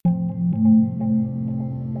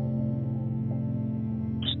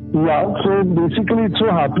Yeah, so basically it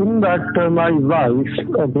so happened that my wife,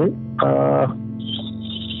 okay,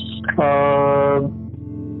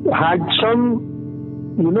 had some,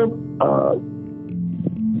 you know,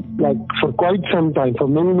 like for quite some time, for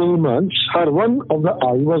many, many months, her one of the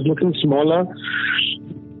eye was looking smaller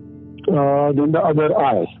than the other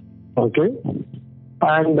eye, okay?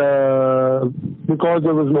 And because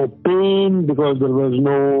there was no pain, because there was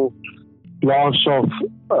no loss of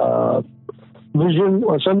vision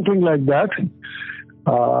or something like that,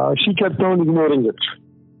 she kept on ignoring it.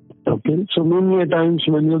 Okay, so many a times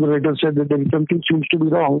many of the relatives said that there is something seems to be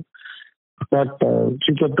wrong, but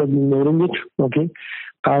she kept on ignoring it. Okay,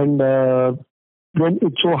 and when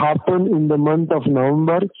it so happened in the month of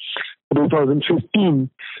November 2015,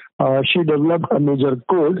 she developed a major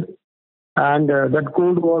cold, and that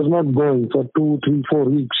cold was not going for 2, 3, 4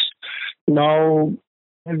 weeks. Now,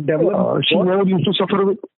 she never used to suffer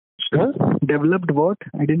with. Huh? Developed what?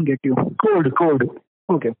 I didn't get you. Cold.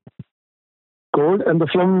 Okay. Cold, and the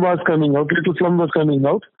phlegm was coming out, little phlegm was coming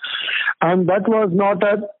out. And that was not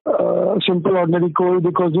a simple ordinary cold,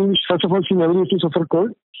 because first of all, she never used to suffer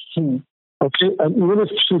cold. Okay, and even if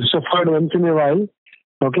she suffered once in a while,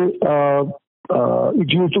 okay, it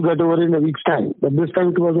used to get over in a week's time. But this time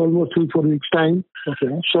it was almost 3, 4 weeks time.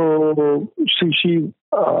 Okay. So she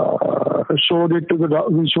showed it to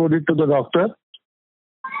the doctor.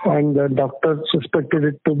 And the doctor suspected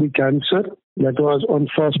it to be cancer. That was on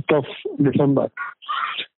 1st of December.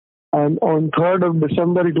 And on 3rd of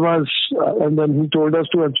December it was, and then he told us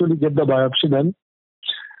to actually get the biopsy done.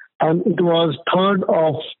 And it was 3rd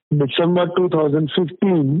of December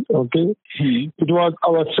 2015, okay? It was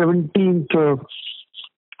our 17th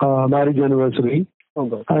marriage anniversary.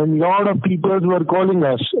 Okay. And a lot of people were calling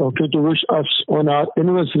us, okay, to wish us on our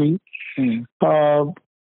anniversary.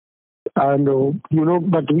 And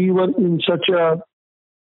but we were in such a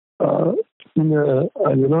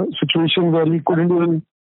situation where we couldn't even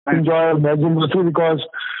enjoy our marriage anniversary, because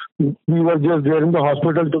we were just there in the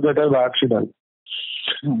hospital to get our biopsy done.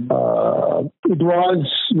 It was,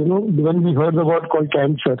 when we heard the word called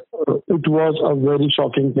cancer, it was a very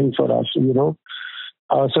shocking thing for us.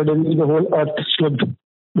 Suddenly the whole earth slipped,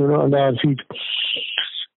 under our feet.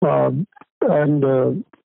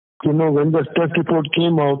 When the test report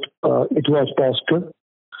came out, it was positive.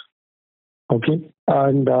 Okay.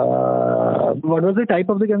 And what was the type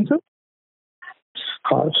of the cancer?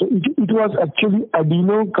 So it was actually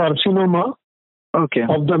adenocarcinoma of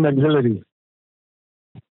the maxillary.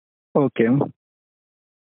 Okay.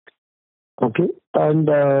 Okay. And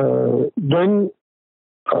then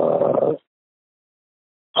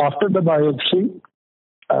after the biopsy,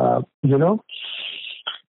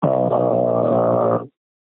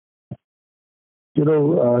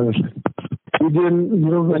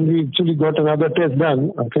 when we actually got another test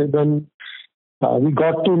done, okay, then we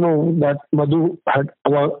got to know that Madhu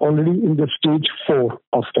was already in the stage 4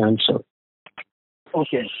 of cancer.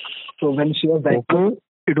 Okay. So when she was diagnosed,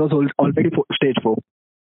 it was already stage 4.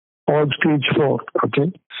 All stage 4,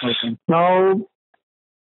 okay. Okay. Now,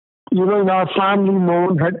 in our family, no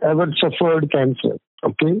one had ever suffered cancer,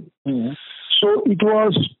 okay. So it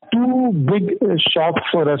was too big a shock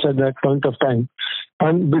for us at that point of time.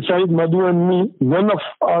 And besides Madhu and me, none of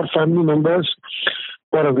our family members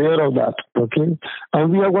were aware of that, okay?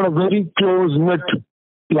 And we have got a very close-knit,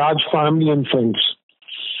 large family and friends.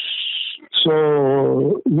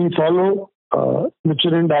 So we follow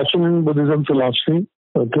Nichiren Daishonin Buddhism philosophy,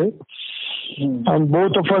 okay? And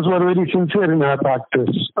both of us were very sincere in our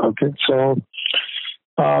practice, okay? So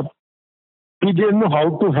we didn't know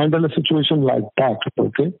how to handle a situation like that,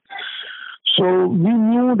 okay? So we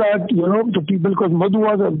knew that, the people, because Madhu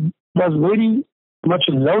was very much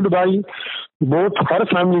loved by both her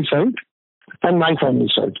family side and my family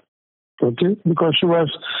side, okay? Because she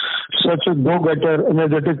was such a go-getter,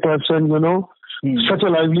 energetic person, such a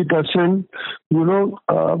lively person, she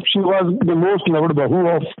was the most loved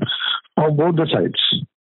bahu of both the sides,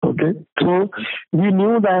 okay? So we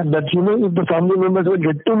knew that if the family members will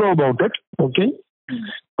get to know about it, okay,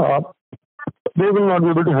 they will not be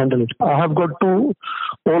able to handle it. I have got 2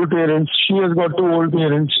 old parents. She has got 2 old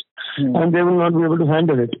parents, and they will not be able to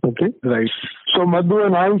handle it. Okay, right. So Madhu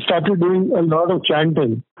and I started doing a lot of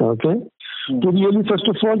chanting. Okay, to really first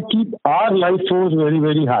of all keep our life force very,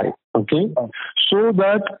 very high. Okay, so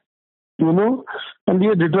that and we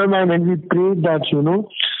are determined and we prayed that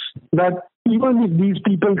that even if these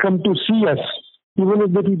people come to see us, even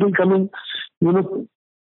if the people coming,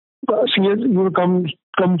 see us,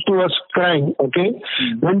 comes to us crying, okay?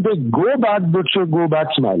 When they go back, they should go back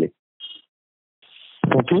smiling.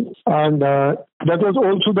 Okay, and that was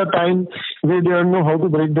also the time we didn't know how to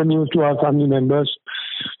break the news to our family members.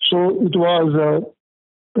 So it was,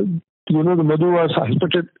 the Madhu was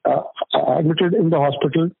admitted in the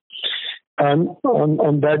hospital, and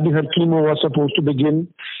on that day her chemo was supposed to begin,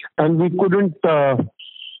 and we couldn't,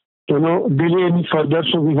 delay any further.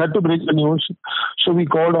 So we had to break the news. So we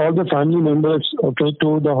called all the family members, okay,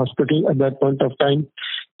 to the hospital at that point of time,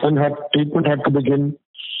 and treatment had to begin.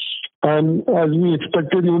 And as we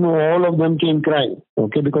expected, all of them came crying,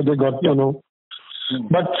 okay, because they got to know.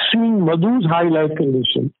 But seeing Madhu's high life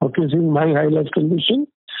condition, okay, seeing my high life condition,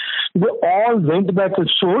 they all went back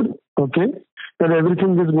assured, okay, that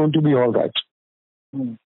everything is going to be all right.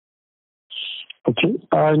 Okay,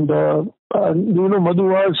 and Madhu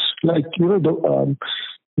was like,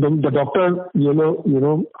 the doctor,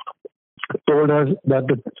 told us that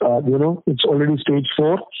it's already stage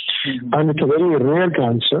 4, and it's a very rare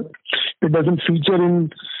cancer. It doesn't feature in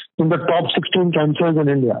the top 16 cancers in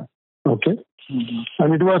India. Okay,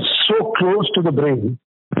 and it was so close to the brain.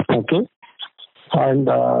 Okay, and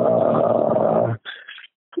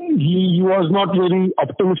he was not very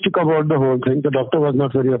optimistic about the whole thing. The doctor was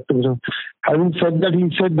not very optimistic. Having said that, he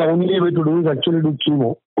said the only way to do is actually do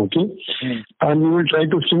chemo. Okay, and we will try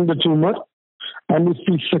to shrink the tumor. And if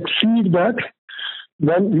we succeed that,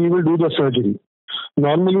 then we will do the surgery.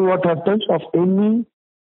 Normally what happens of any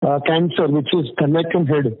cancer, which is the neck and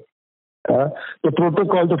head, the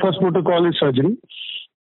first protocol is surgery.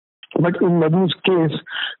 But in Madhu's case,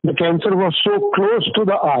 the cancer was so close to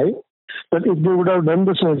the eye that if they would have done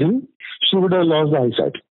the surgery, she would have lost the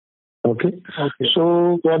eyesight. Okay.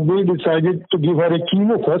 So what they decided to give her a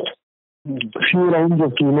chemo first, few rounds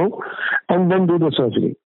of chemo, and then do the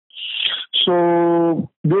surgery. So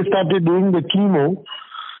they started doing the chemo,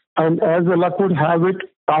 and as the luck would have it,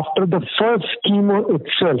 after the first chemo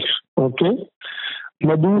itself, okay,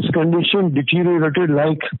 Madhu's condition deteriorated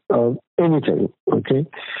like anything, okay.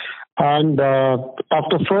 And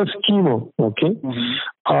after first chemo, okay,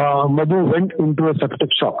 Madhu went into a septic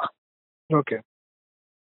shock. Okay.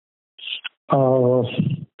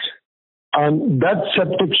 And that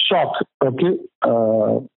septic shock, okay,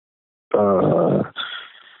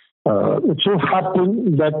 it so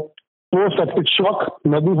happened that post septic shock,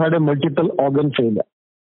 Madhu had a multiple organ failure.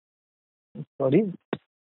 Sorry?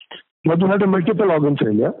 Madhu had a multiple organ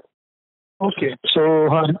failure. Okay. So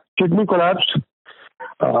her kidney collapsed,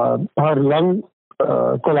 her lung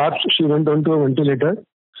collapsed. She went onto a ventilator.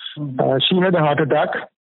 She had a heart attack.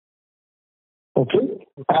 Okay.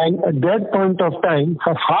 And at that point of time,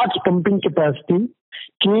 her heart's pumping capacity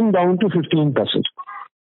came down to 15%.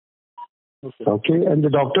 Okay. And the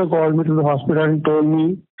doctor called me to the hospital and told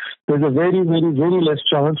me there's a very, very, very less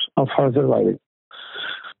chance of her surviving.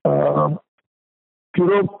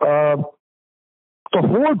 The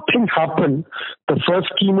whole thing happened, the first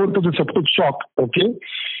chemo to the septic shock, okay,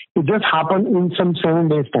 it just happened in some 7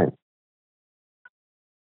 days' time.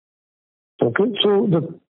 Okay, so the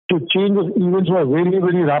change of events were very,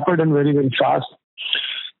 very rapid and very, very fast.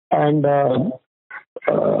 And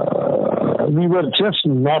we were just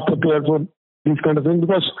not prepared for these kind of things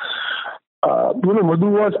because, Madhu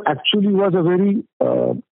was she was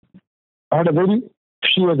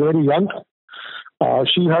very young.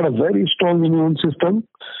 She had a very strong immune system.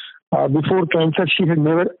 Before cancer, she had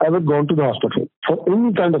never ever gone to the hospital for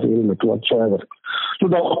any kind of ailment whatsoever. So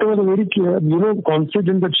the doctor was very clear,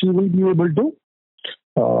 confident that she will be able to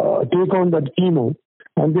take on that chemo.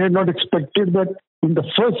 And they had not expected that in the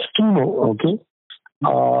first chemo, okay,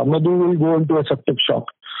 Madhu will go into a septic shock.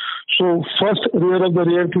 So first rare of the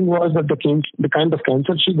rare thing was that the kind of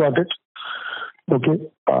cancer she got it. Okay.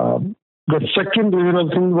 The second rare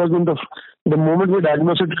thing was in the moment we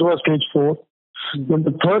diagnosed it was stage 4. And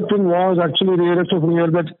the third thing was actually rarest of rare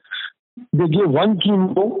that they gave one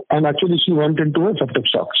chemo and actually she went into a septic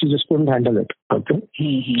shock. She just couldn't handle it. Okay.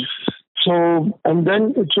 So, and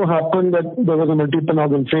then it so happened that there was a multiple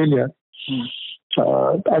organ failure.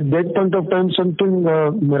 At that point of time, something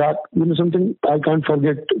something I can't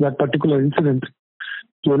forget that particular incident.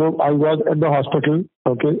 I was at the hospital,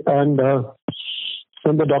 okay, and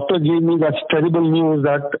when the doctor gave me that terrible news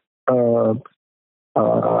that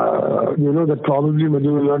that probably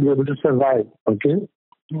Madhu will not be able to survive, okay.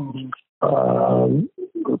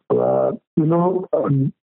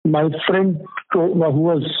 My friend who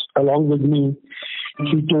was along with me,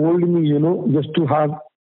 he told me, just to have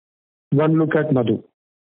one look at Madhu,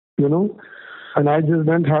 and I just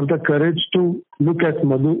didn't have the courage to look at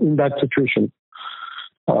Madhu in that situation.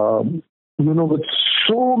 With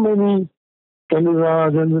so many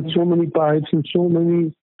cameras and with so many pipes and so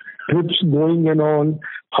many drips going and all.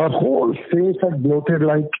 Her whole face had bloated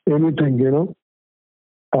like anything,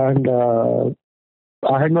 And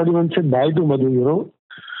I had not even said bye to Madhu.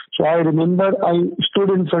 So I remember I stood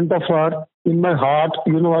in front of her. In my heart,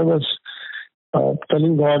 I was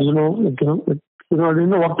telling God, I didn't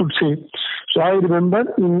know what to say. So I remember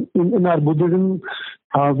in our Buddhism,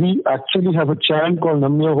 we actually have a chant called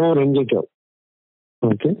Namyoho Renge Kyo.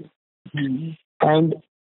 Okay? Mm-hmm. And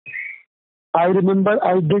I remember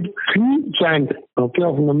I did 3 chants, of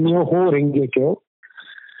Namyoho Renge Kyo.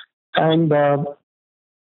 And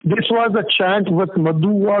this was a chant what Madhu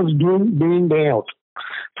was doing day in, day out.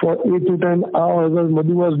 For 8 to 10 hours,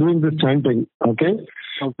 Madhu was doing this chanting,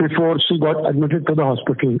 before she got admitted to the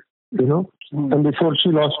hospital, and before she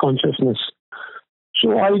lost consciousness.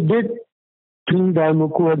 So I did 3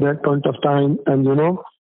 Daimoku at that point of time, and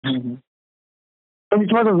and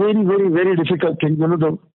it was a very, very, very difficult thing.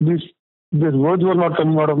 These words were not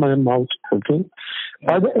coming out of my mouth. Okay,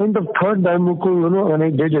 by the end of 3rd Daimoku, when I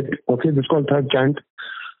did it, this is called 3rd chant.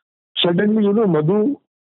 Suddenly, Madhu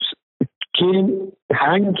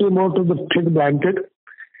hand came out of the thick blanket,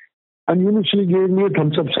 and she gave me a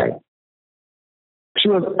thumbs up sign. She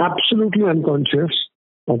was absolutely unconscious.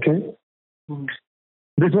 Okay,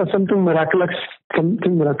 this was something miraculous.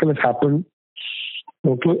 Something miraculous happened.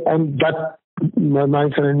 Okay, and that my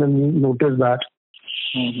friend and me noticed that.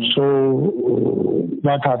 So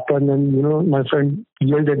that happened, and my friend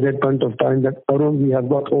yelled at that point of time that, Arun, we have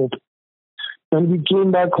got hope. And we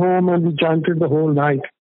came back home and we chanted the whole night.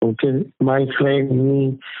 Okay, my friend,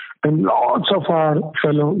 me, and lots of our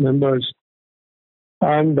fellow members.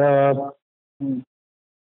 And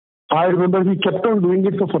I remember we kept on doing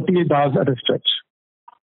it for 48 hours at a stretch.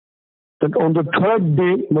 But on the 3rd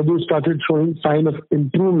day, Madhu started showing sign of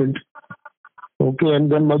improvement. Okay,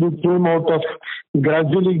 and then Madhu came out of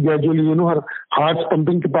gradually, her heart's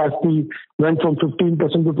pumping capacity went from 15%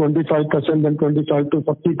 to 25%, then 25 to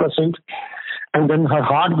 40%. And then her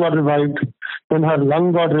heart got revived, then her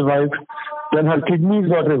lung got revived, then her kidneys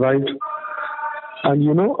got revived.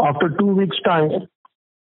 And after 2 weeks' time,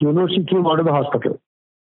 she came out of the hospital.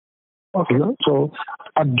 Okay. So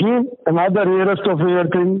again, another rarest of rare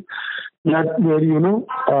thing that where,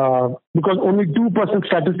 because only 2%,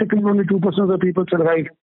 statistically only 2% of the people survive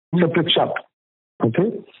septic shock.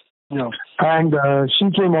 Okay? Yeah. And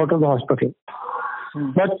she came out of the hospital.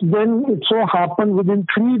 But then it so happened within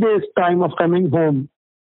 3 days' time of coming home,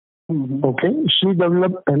 okay, she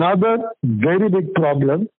developed another very big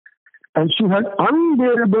problem, and she had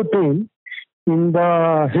unbearable pain in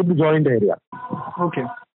the hip joint area. Okay.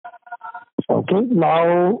 Okay.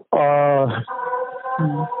 Now,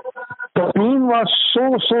 the pain was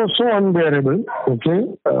so unbearable.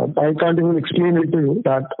 Okay. I can't even explain it to you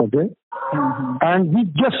that. Okay. And we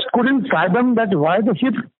just couldn't fathom that why the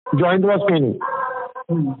hip joint was paining.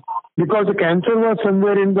 Because the cancer was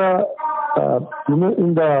somewhere in the,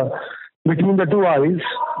 between the 2 eyes.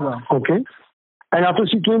 Yeah. Okay. And after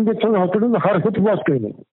she came back from the hospital, her hip was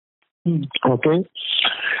paining. Okay.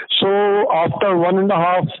 So after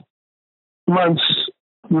 1.5 months,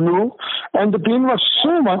 and the pain was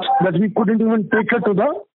so much that we couldn't even take her to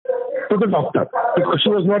the doctor, because she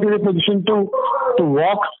was not in a position to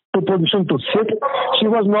walk, to position to sit. She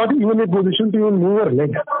was not even in a position to even move her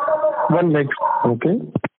leg. One leg, okay.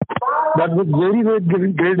 That was very,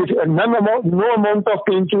 very great, and no amount of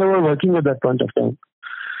painkiller were working at that point of time.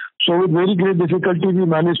 So with very great difficulty, we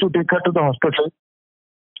managed to take her to the hospital.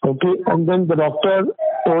 Okay, and then the doctor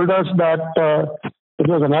told us that it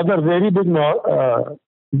was another very big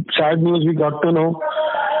sad news. We got to know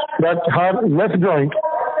that her left joint,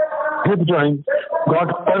 hip joint,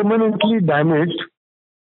 got permanently damaged.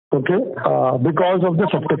 Okay, because of the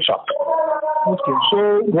septic shock. Okay.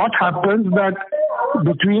 So what happens that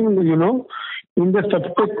between, in the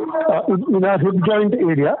septic, in our hip joint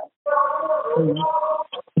area,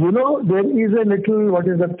 there is a little, what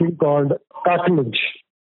is that thing called? Cartilage.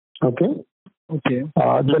 Okay. Okay.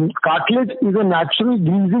 The cartilage is a natural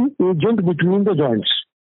greasing agent between the joints.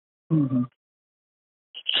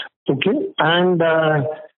 Okay. And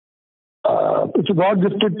it's a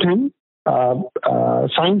God-gifted thing.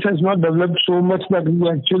 Science has not developed so much that we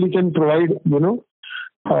actually can provide,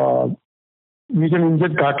 we can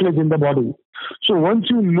inject cartilage in the body. So once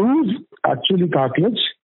you lose actually cartilage,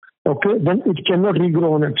 okay, then it cannot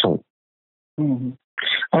regrow on its own.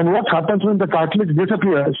 And what happens when the cartilage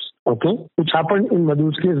disappears, okay, which happened in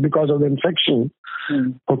Madhu's case because of the infection,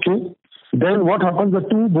 okay, then what happens, the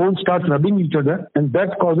 2 bones start rubbing each other, and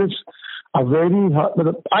that causes a very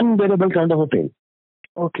unbearable kind of a pain.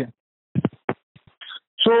 Okay.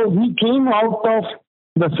 So we came out of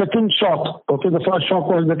the second shock. Okay, the first shock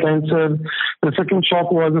was the cancer. The second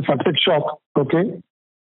shock was the septic shock. Okay,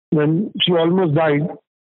 when she almost died.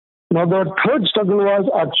 Now the third struggle was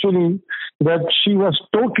actually that she was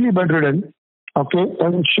totally bedridden. Okay,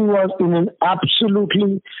 and she was in an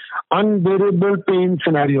absolutely unbearable pain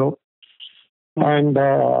scenario, and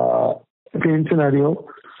and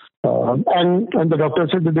the doctor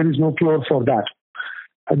said that there is no cure for that.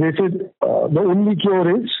 They said the only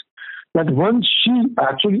cure is that once she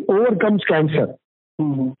actually overcomes cancer,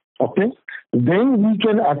 okay, then we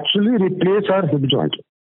can actually replace her hip joint.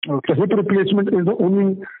 Okay. The hip replacement is the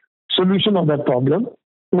only solution of that problem,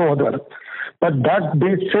 no other. But that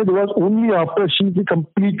they said was only after she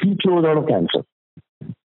completely closed out of cancer.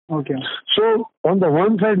 Okay. So on the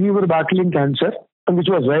one side we were battling cancer, which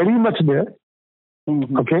was very much there.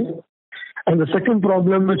 Okay. And the second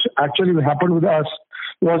problem which actually happened with us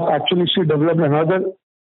was actually she developed another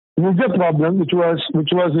major problem, which was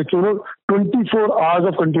 24 hours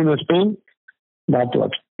of continuous pain. That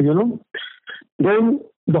was, Then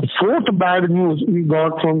the fourth bad news we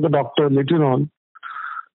got from the doctor later on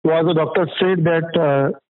was the doctor said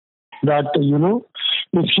that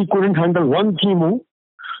if she couldn't handle one chemo,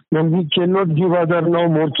 then we cannot give her no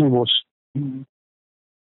more chemos.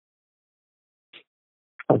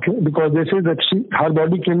 Okay, because they say that her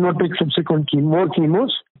body cannot take subsequent more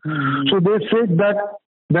chemos. So they said that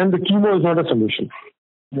then the chemo is not a solution.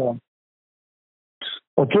 Yeah.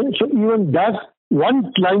 Okay, so even that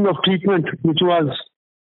one line of treatment, which was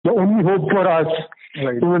the only hope for us,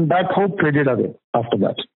 right, even that hope faded away after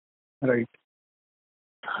that. Right.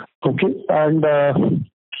 Okay, and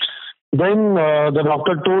then the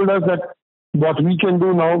doctor told us that what we can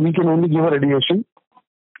do now, we can only give her radiation.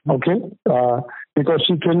 Okay, because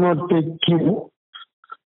she cannot take chemo,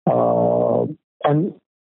 and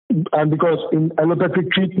because in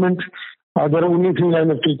allopathic treatment, there are only three lines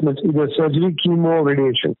of treatments: either surgery, chemo, or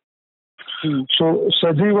radiation. So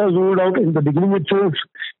surgery was ruled out in the beginning itself.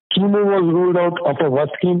 Chemo was ruled out of a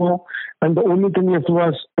worst chemo, and the only thing left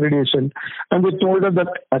was radiation. And they told us that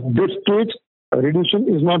at this stage, radiation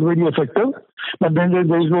is not very effective, but then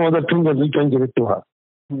there is no other thing that we can give it to her.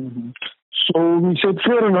 So we said,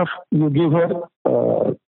 fair enough, you give her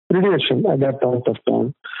radiation at that point of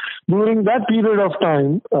time. During that period of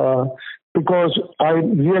time, because I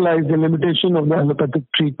realized the limitation of the allopathic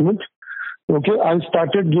treatment, okay, I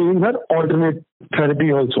started giving her alternate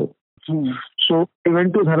therapy also. So we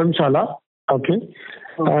went to Dharamshala, okay,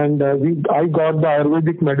 and I got the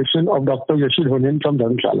Ayurvedic medicine of Dr. Yashir Honen from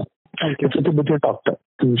Dharamshala. Okay. It's a bit of doctor,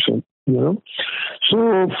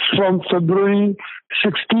 So from February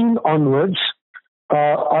 16 onwards,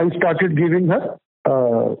 I started giving her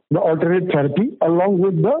the alternate therapy along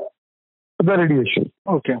with the radiation.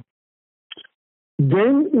 Okay.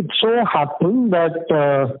 Then it so happened that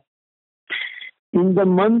in the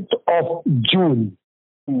month of June,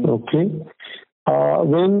 okay,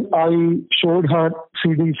 when I showed her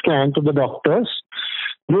CT scan to the doctors,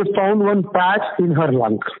 they found one patch in her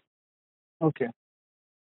lung. Okay.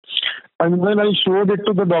 And when I showed it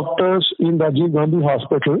to the doctors in Rajiv Gandhi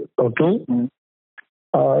Hospital, okay,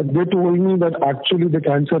 they told me that actually the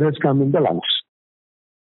cancer has come in the lungs.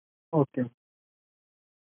 Okay.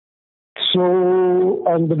 So,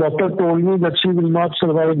 and the doctor told me that she will not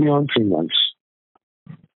survive beyond 3 months.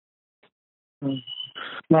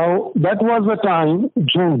 Now, that was the time,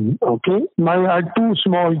 June, okay. I had 2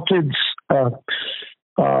 small kids.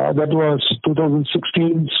 That was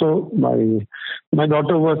 2016. So my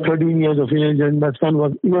daughter was 13 years of age and my son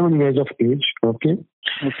was 11 years of age. Okay.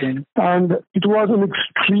 Okay. And it was an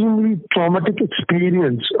extremely traumatic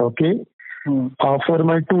experience. Okay. For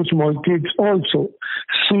my 2 small kids also,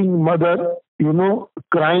 seeing mother,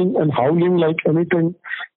 crying and howling like anything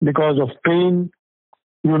because of pain,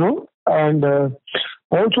 and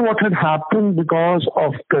also what had happened because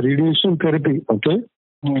of the radiation therapy. Okay.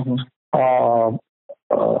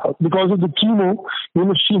 Because of the chemo,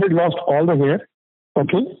 she had lost all the hair,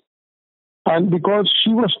 okay, and because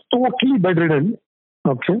she was totally bedridden,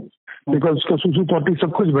 okay, because susu potty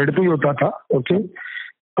सब कुछ bed पे ही होता था, okay,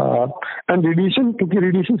 and radiation क्योंकि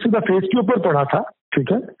radiation सीधा face के ऊपर पड़ा था,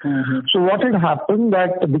 ठीक है, so what had happened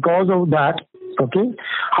that because of that, okay,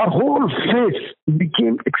 her whole face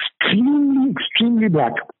became extremely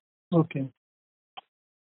black, okay,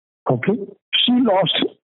 she lost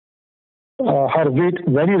her weight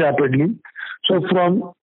very rapidly. So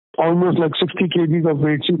from almost like 60 kgs of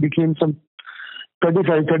weight, she became some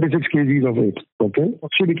 35, 36 kgs of weight. Okay.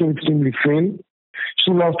 She became extremely frail.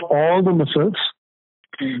 She lost all the muscles.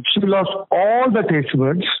 She lost all the taste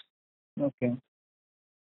buds. Okay.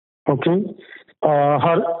 Okay.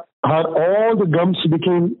 Her all the gums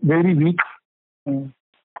became very weak.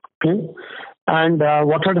 Okay. And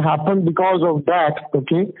what had happened because of that,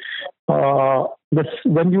 okay,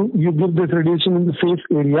 when you give this radiation in the face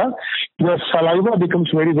area, your saliva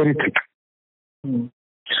becomes very, very thick.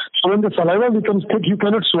 So when the saliva becomes thick, you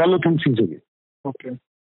cannot swallow things easily. Okay.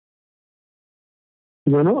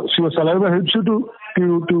 So your saliva helps you to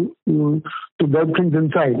bed things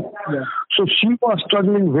inside. Yeah. So she was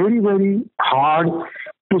struggling very, very hard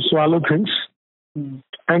to swallow things.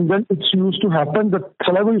 And then it used to happen that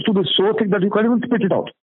saliva used to be so thick that you can't even spit it out.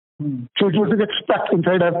 So it used to get stuck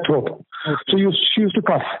inside her throat. Okay. So she used to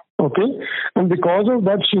cough. Okay. And because of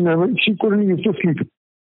that, she couldn't used to sleep.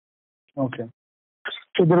 Okay.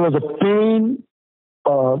 So there was a pain.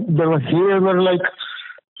 There was hair were like,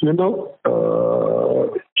 she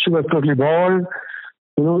was totally bald.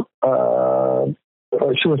 She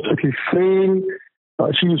was totally frail.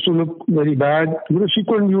 She used to look very bad. She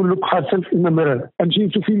couldn't look herself in the mirror. And she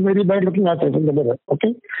used to feel very bad looking at herself in the mirror.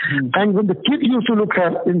 Okay. And when the kids used to look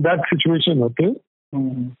her in that situation, okay,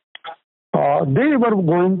 they were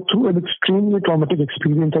going through an extremely traumatic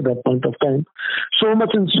experience at that point of time. So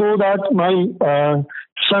much and so that my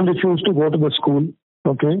son refused to go to the school.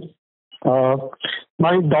 Okay.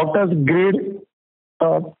 My daughter's grade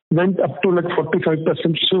went up to like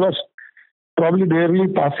 45%. She was probably barely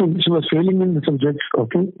passing. She was failing in the subjects,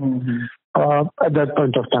 okay, at that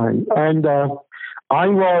point of time. And I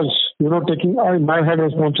was, I had a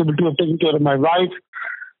responsibility of taking care of my wife,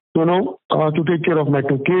 to take care of my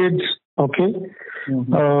two kids, okay.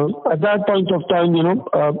 At that point of time,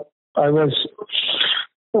 I was,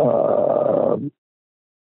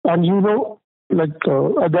 and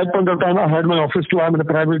at that point of time, I had my office too. I'm in a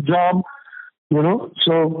private job,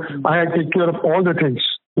 so I had to take care of all the things.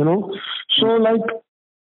 So like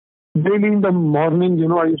daily in the morning,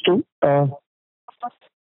 I used to,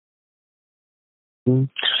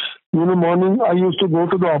 morning I used to go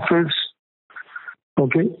to the office.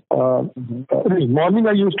 Okay. Morning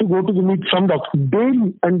I used to go to meet some doctor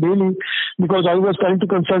daily because I was trying to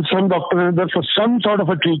consult some doctor for some sort of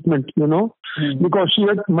a treatment, because she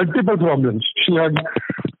had multiple problems. She had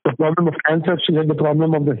the problem of cancer. She had the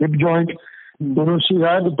problem of the hip joint. She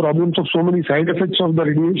had the problems of so many side effects of the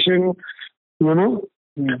radiation,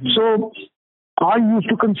 So I used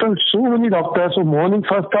to consult so many doctors. So morning,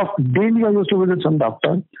 first half, daily I used to visit some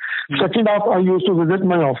doctor. Second half, I used to visit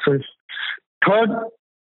my office. Third,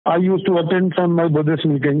 I used to attend some my Buddhist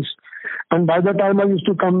meetings. And by the time I used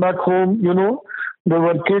to come back home, there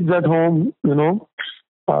were kids at home,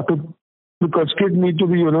 because kids need to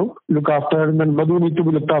be, look after, and then Madhu need to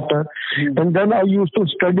be looked after. And then I used to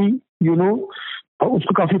study,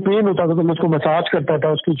 उसको काफी pen होता था तो मैं उसको massage करता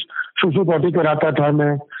था, उसकी शुशु पॉटी कराता था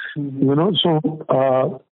मैं, सो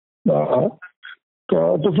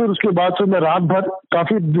तो फिर उसके बाद से मैं रात भर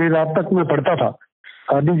काफी देर रात तक मैं पढ़ता था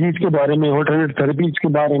डिजीज के बारे में, ऑल्टरनेट थेरेपीज के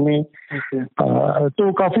बारे में, तो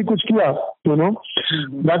काफी कुछ किया,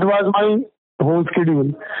 that was my whole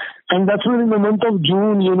schedule. And that's when in the month of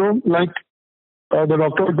June, like the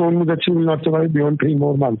doctor told me that she will not survive beyond 3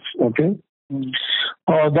 more months. Okay.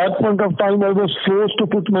 That point of time, I was forced to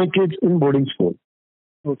put my kids in boarding school.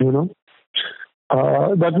 Okay.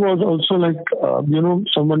 That was also like,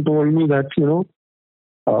 someone told me that,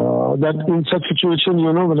 that in such situation,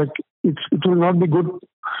 like it will not be good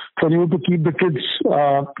for you to keep the kids,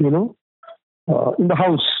 in the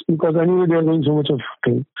house, because anyway they are doing so much of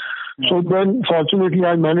thing. So then fortunately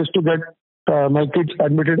I managed to get my kids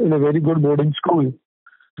admitted in a very good boarding school.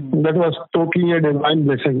 That was totally a divine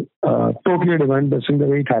blessing, the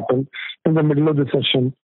way it happened in the middle of the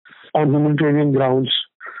session on humanitarian grounds.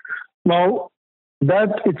 Now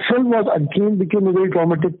that itself became a very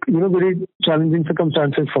traumatic, very challenging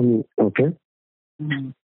circumstances for me. Okay.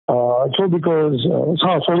 So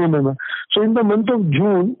in the month of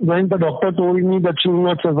June, when the doctor told me that she will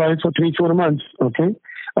not survive for 3-4 months, okay,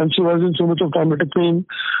 and she was in so much of traumatic pain,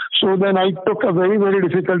 so then I took a very, very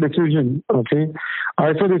difficult decision, okay.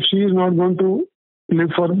 I said if she is not going to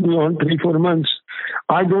live for beyond 3-4 months,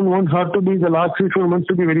 I don't want her to be the last 3-4 months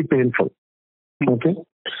to be very painful, okay.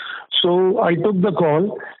 So I took the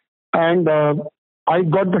call and I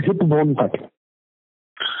got the hip bone cut.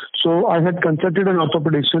 So I had consulted an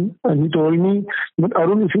orthopedician and he told me, but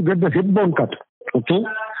Arun, if you get the hip bone cut, okay,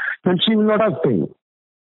 then she will not have pain.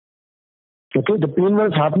 Okay, the pain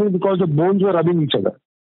was happening because the bones were rubbing each other.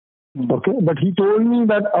 Okay, but he told me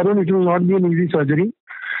that Arun, it will not be an easy surgery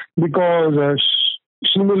because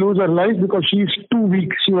she may lose her life because she is too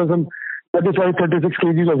weak. She was on 35-36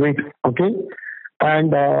 kgs of weight. Okay,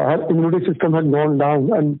 and her immunity system had gone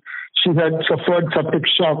down and she had suffered septic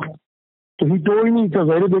shock. So he told me it's a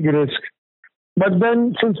very big risk. But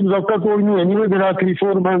then, since the doctor told me anyway there are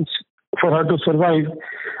 3-4 months for her to survive,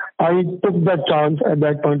 I took that chance at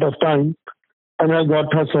that point of time and I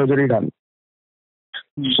got her surgery done.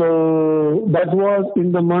 So that was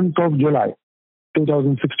in the month of July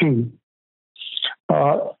 2016.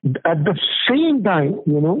 At the same time,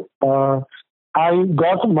 I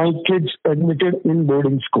got my kids admitted in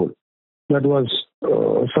boarding school. That was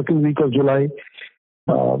second week of July.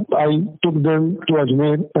 I took them to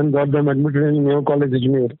Ajmer and got them admitted in Mayo College,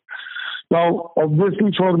 Ajmer. Now,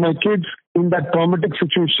 obviously, for my kids in that traumatic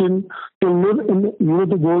situation, to live in,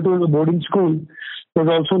 to go to a boarding school was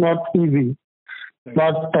also not easy.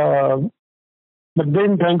 But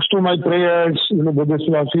then, thanks to my prayers, Buddhist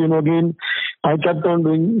philosophy, again, I kept on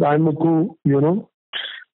doing Daimoku,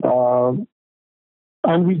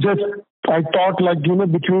 and I thought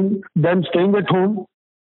between them staying at home,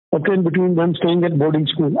 and between them staying at boarding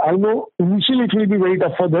school. I know initially it will be very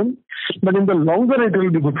tough for them, but in the longer it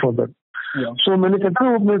will be good for them. Yeah. So मैंने कहता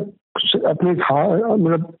हूँ अपने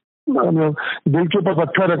दिल के ऊपर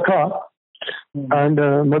पत्थर रखा and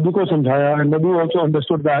Madhu को समझाया, and Madhu also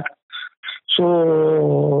understood that.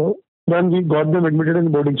 So then we got them admitted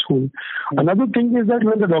in boarding school. Another thing is that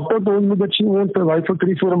when the doctor told me that she won't survive for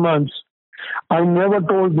 3-4 months, I never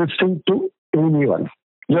told this thing to anyone.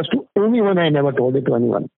 Just to anyone, I never told it to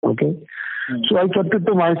anyone. Okay. So I kept it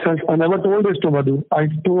to myself. I never told this to Madhu. I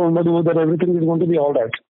told Madhu that everything is going to be all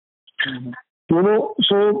right.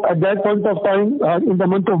 So at that point of time, in the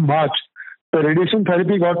month of March, the radiation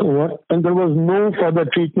therapy got over and there was no further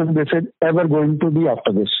treatment, they said, ever going to be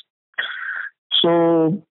after this.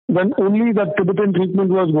 So then only that Tibetan treatment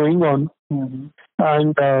was going on.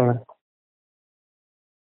 And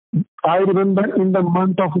I remember in the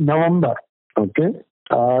month of November,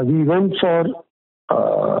 we went for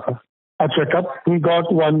a checkup. We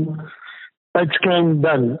got one PET scan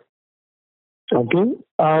done.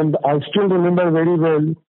 And I still remember very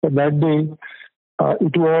well that day.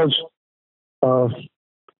 It was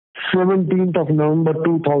 17th of November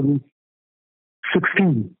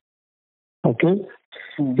 2016.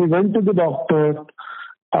 We went to the doctor,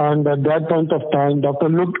 and at that point of time, doctor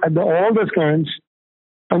looked at all the scans,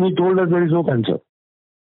 and he told us there is no cancer.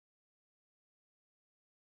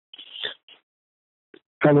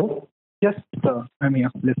 Hello? Yes, sir. I'm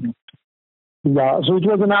here listening. Yeah, so it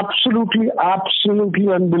was an absolutely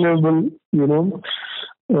unbelievable,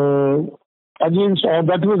 against all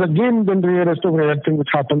that was again the rarest of rare thing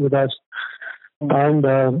which happened with us. And,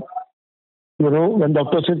 when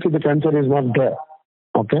doctor said the cancer is not there,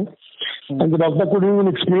 and the doctor couldn't even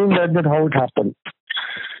explain that how it happened.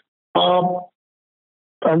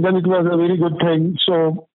 And then it was a very good thing.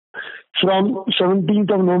 So from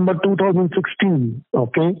 17th of November 2016,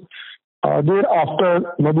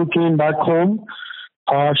 thereafter, Madhu came back home.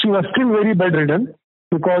 She was still very bedridden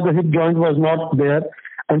because the hip joint was not there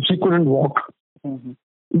and she couldn't walk.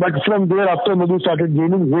 But from thereafter, Madhu started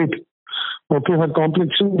gaining weight. Her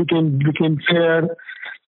complexion became fair.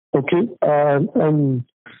 And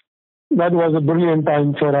that was a brilliant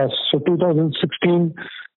time for us. So 2016,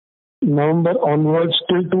 November onwards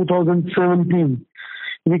till 2017,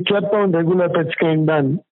 we kept on regular PET scan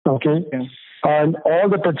done. And all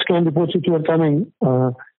the PET scan reports which were coming,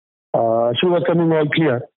 she was coming all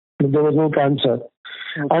clear. There was no cancer.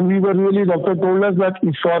 And we were really, doctor told us that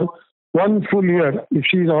if for 1 full year, if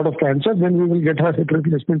she is out of cancer, then we will get her hip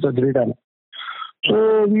replacement surgery done.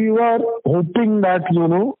 So we were hoping that, she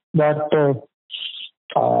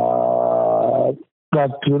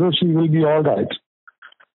will be all right.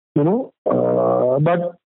 But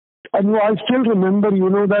I still remember,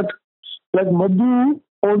 that like Madhu,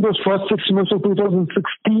 all those first 6 months of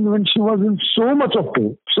 2016, when she was in so much of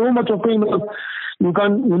pain, you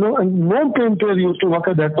can't, and no painkiller used to work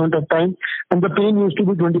at that point of time, and the pain used to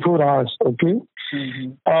be 24 hours,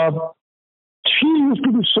 she used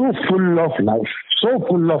to be so full of life.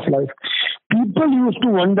 People used to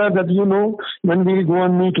wonder that, when we go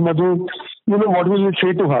and meet Madhu, what will we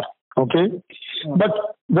say to her,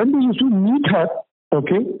 But when we used to meet her,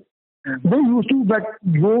 they used to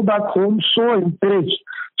go back home so encouraged,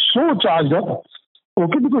 so charged up,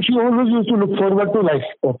 because she always used to look forward to life,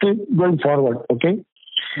 going forward,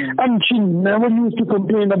 And she never used to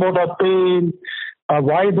complain about her pain,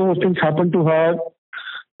 why those things happened to her,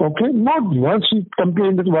 Not once she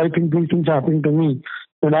complained that why these things happening to me,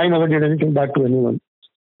 and I never did anything bad to anyone.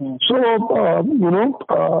 So,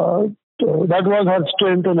 that was her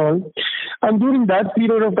strength and all. And during that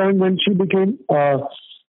period of time when she became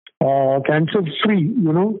cancer free,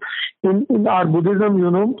 in our Buddhism,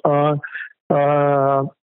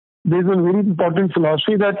 there's a very important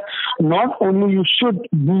philosophy that not only you should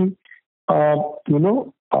be,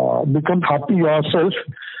 become happy yourself,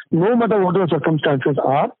 no matter what your circumstances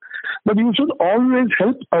are, but you should always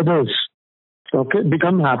help others, okay,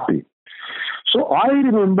 become happy. So I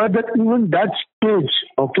remember that even that stage,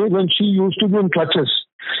 okay, when she used to be in crutches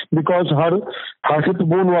because her hip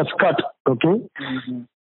bone was cut, okay. Mm-hmm.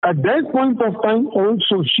 At that point of time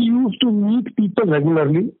also, she used to meet people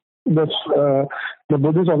regularly. The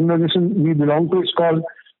Buddhist organization we belong to is called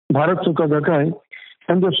Bharat Sukha Gakai.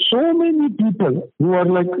 And there's so many people who are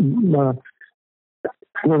like,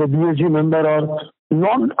 the BSG member or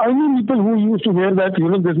not, I mean people who used to hear that,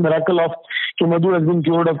 this miracle of Madhu has been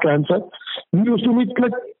cured of cancer. We used to meet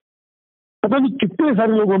like, पता नहीं कितने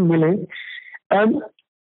सारे लोग हम मिले, and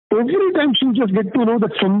every time she just get to know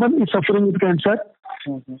that someone is suffering with cancer,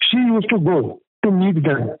 she used to go to meet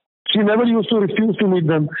them. She never used to refuse to meet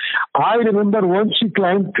them. I remember once she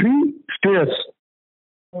climbed 3 stairs,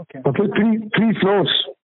 three floors,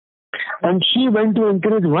 and she went to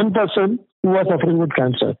encourage one person who was suffering with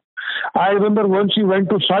cancer. I remember once she went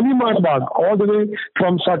to Shalimar Bagh, all the way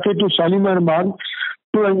from Saket to Shalimar Bagh,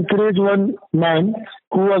 to encourage one man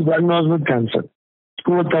who was diagnosed with cancer,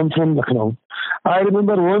 who had come from Lucknow. I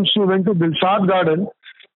remember once she went to Dilshad Garden,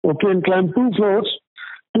 and climbed 2 floors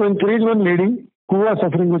to encourage one lady who was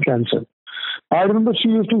suffering with cancer. I remember she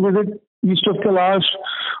used to visit East of Kailash,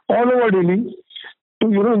 all over Delhi, to,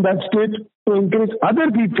 in that state, to encourage other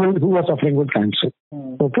people who were suffering with cancer.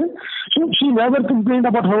 Okay? So she never complained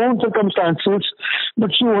about her own circumstances,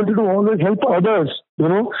 but she wanted to always help others.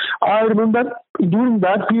 I remember during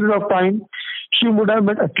that period of time, she would have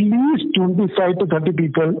met at least 25 to 30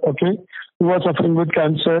 people, okay, who were suffering with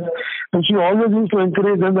cancer. And she always used to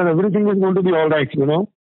encourage them that everything is going to be all right,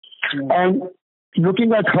 And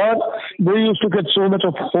looking at her, they used to get so much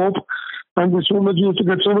of hope, and they used to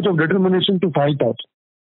get so much of determination to fight out,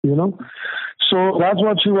 So that's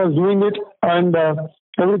what she was doing it, and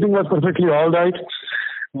everything was perfectly all right.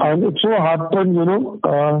 And it so happened,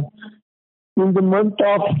 in the month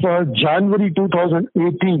of January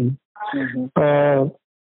 2018,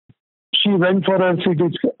 she went for a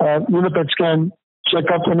CT, PET scan,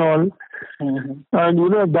 checkup and all. And,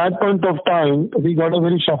 at that point of time, we got a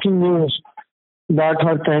very shocking news that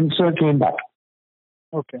her cancer came back.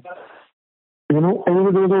 Okay. There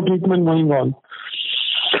was no treatment going on.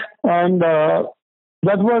 And that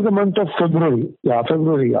was the month of February.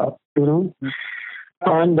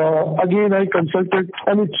 And again, I consulted,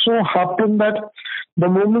 and it so happened that the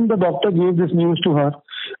moment the doctor gave this news to her,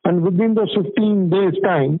 and within the 15 days'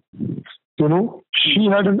 time, she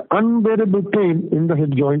had an unbearable pain in the hip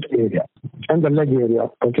joint area and the leg area,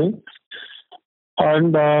 okay?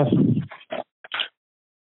 And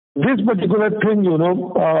this particular thing,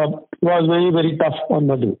 was very, very tough on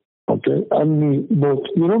Madhu, okay, and me both,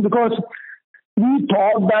 because we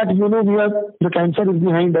thought that, the cancer is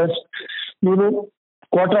behind us,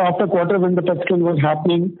 quarter after quarter when the PET scan was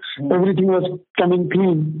happening, everything was coming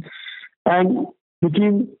clean. And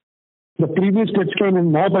between the previous PET scan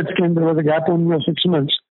and now PET scan, there was a gap only of 6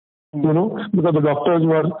 months, because the doctors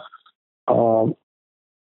were,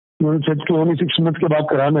 said कि only 6 months के बाद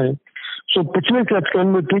कराना है. So पिछले PET scan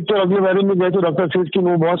में ठीक तो अगले बारे में गए तो doctor says कि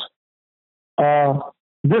no boss,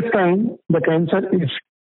 this time the cancer is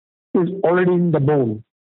already in the bone.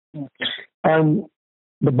 And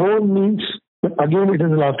the bone means that again it is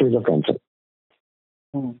the last stage of cancer.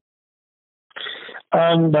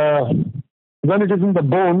 And when it is in the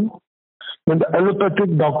bone, then the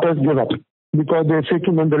allopathic doctors give up because they say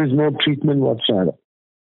that there is no treatment whatsoever.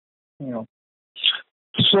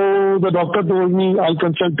 So the doctor told me, I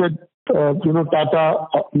consulted, Tata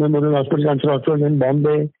Memorial Hospital, Cancer Hospital in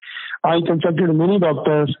Bombay. I consulted many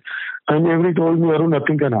doctors, and every told me, Arun,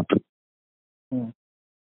 nothing can happen.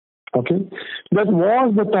 Okay, that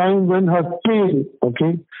was the time when her pain,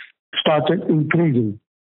 started increasing.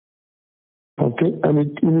 Okay, and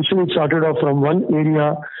it initially started off from one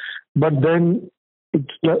area, but then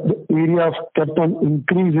the area kept on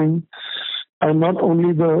increasing, and not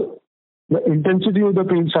only the intensity of the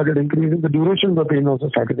pain started increasing, the duration of the pain also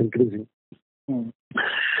started increasing.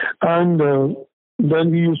 And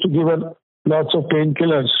then we used to give her lots of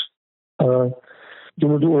painkillers, to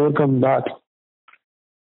overcome that.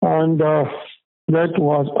 And that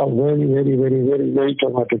was a very, very, very, very, very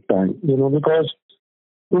traumatic time, because,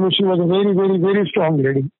 she was a very, very, very strong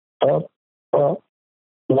lady. I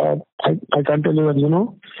can't tell you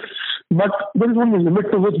that, but there is only a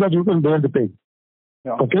limit to which that you can bear the pain.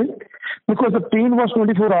 Okay? Because the pain was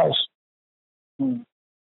 24 hours.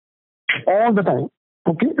 All the time.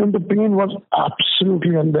 Okay? And the pain was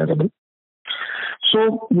absolutely unbearable.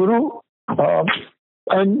 So,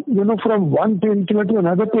 and from one painkiller to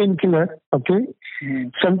another painkiller, okay,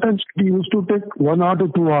 sometimes it used to take 1 hour to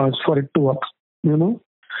 2 hours for it to work,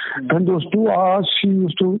 and those 2 hours she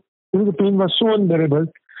used to, the pain was so unbearable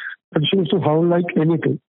that she used to howl like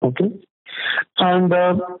anything, okay, and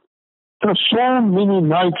there were so many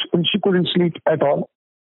nights when she couldn't sleep at all,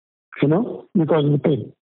 because of the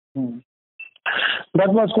pain.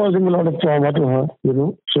 That was causing a lot of trauma to her,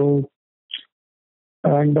 so,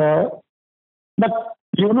 and, but,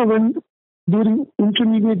 when during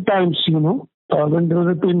intermediate times, when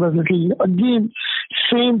the pain was little, again,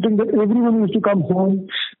 same thing that everyone used to come home.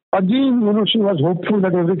 Again, she was hopeful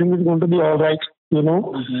that everything is going to be all right,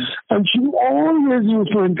 and she always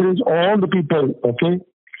used to encourage all the people, okay.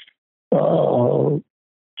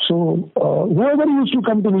 So, whoever used to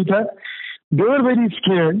come to meet her, they were very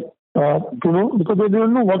scared, because they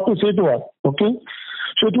didn't know what to say to her, okay.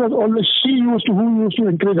 So it was always who used to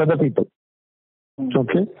encourage other people,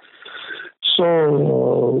 okay.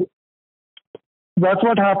 So that's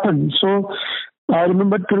what happened. So I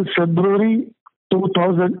remember till February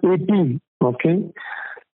 2018, okay,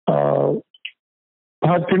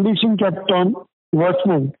 her condition kept on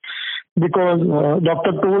worsening because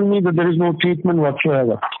doctor told me that there is no treatment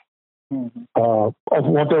whatsoever of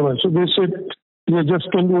whatever. So they said, you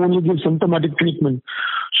just can only give symptomatic treatment.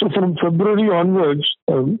 So from February onwards,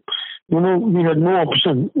 we had no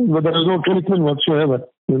option, but there was no treatment whatsoever,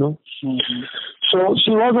 So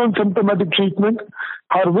she was on symptomatic treatment.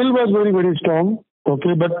 Her will was very, very strong,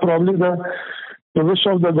 okay, but probably the wish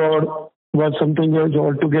of the God was something else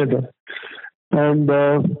altogether. And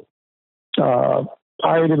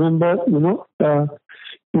I remember,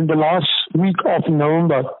 in the last week of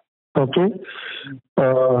November, okay,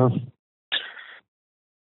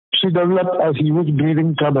 she developed a huge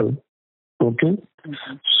breathing trouble, okay.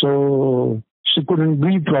 So she couldn't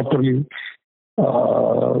breathe properly,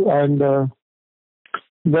 and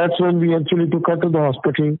that's when we actually took her to the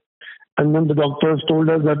hospital, and then the doctors told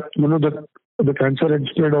us that the cancer had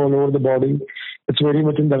spread all over the body. It's very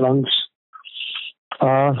much in the lungs.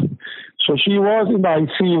 So she was in the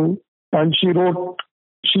ICU, and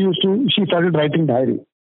she started writing diary.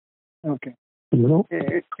 Okay.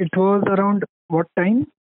 It was around what time?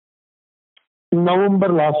 November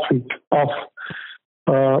last week of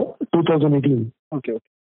 2018. Okay.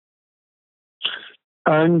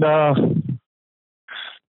 And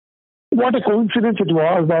what a coincidence it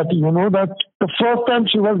was that, that the first time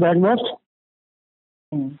she was diagnosed,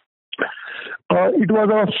 it was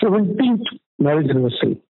our 17th marriage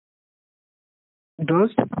anniversary. It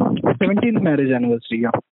was 17th marriage anniversary,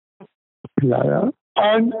 yeah. Yeah.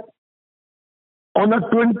 And on the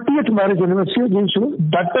 20th marriage anniversary,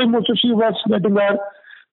 that time also she was getting her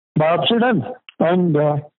biopsy done. And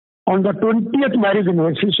on the 20th marriage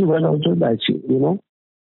anniversary, she was also in the ICU,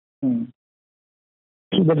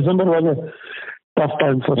 So the December was a tough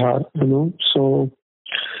time for her, So,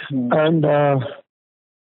 and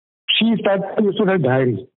she started to write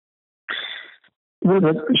diary.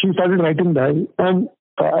 She started writing diary, and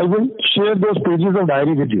I will share those pages of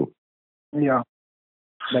diary with you. Yeah,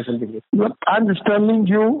 that will be good. But I'm just telling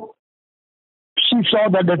you, she saw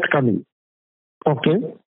that that's coming.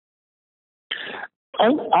 Okay.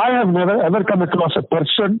 And I have never ever come across a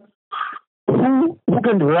person who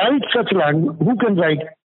can write such language, who can write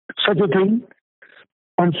such a thing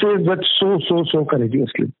and says that so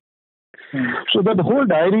courageously. So that the whole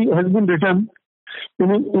diary has been written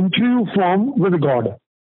in an interview form with God.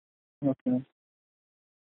 Okay.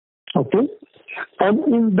 Okay.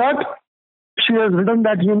 And in that, she has written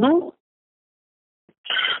that,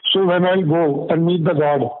 so when I go and meet the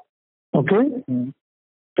God, okay,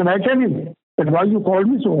 can I tell you that why you called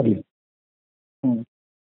me so early?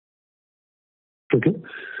 Okay.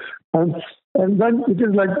 And then it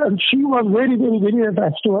is like, and she was very, very, very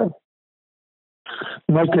attached to her,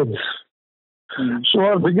 my kids. So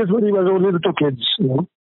our biggest worry was only the 2 kids,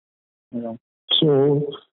 Yeah. So,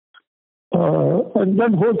 and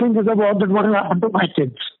then whole thing is about that what will happen to my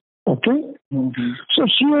kids. Okay? So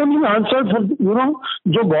she only answered for,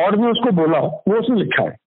 जो God ने उसको बोला, वो उसने लिखा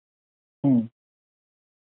है.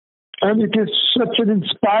 And it is such an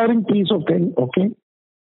inspiring piece of thing, okay?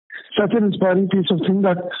 Such an inspiring piece of thing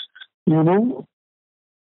that,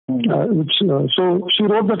 which, so she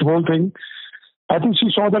wrote that whole thing. I think she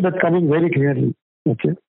saw that coming very clearly,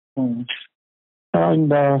 okay?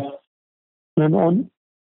 And then on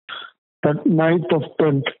that night of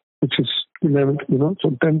 10th, which is 11th, so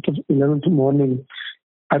 10th of 11th morning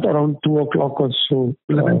at around 2 o'clock or so.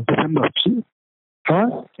 11th December.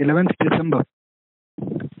 11th December.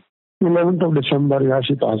 11th of December, yeah,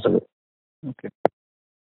 she passed away. Okay.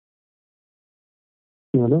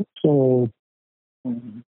 you know.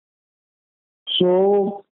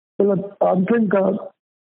 So, I think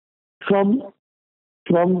from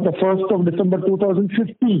the 1st of December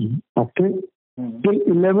 2015, okay, till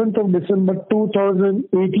 11th of December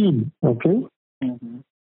 2018, okay,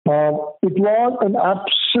 it was an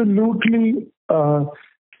absolutely a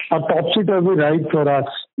topsy-turvy ride for us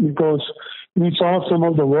because we saw some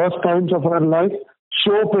of the worst times of our life,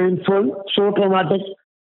 so painful, so traumatic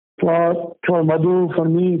for Madhu, for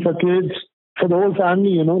me, for kids, for the whole family,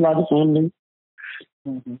 you know, large family.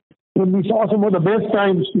 When we saw some of the best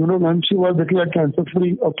times, you know, when she was declared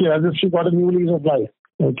cancer-free, okay, as if she got a new lease of life,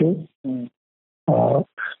 okay. You know,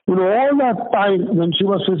 all that time when she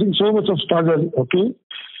was facing so much of struggle, okay,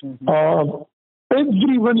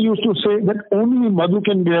 everyone used to say that only Madhu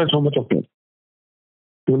can bear so much of pain,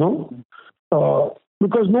 you know,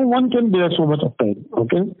 because no one can bear so much of pain,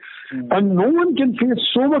 okay, and no one can face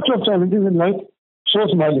so much of challenges in life so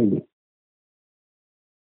smilingly.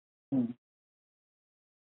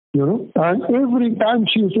 You know, and every time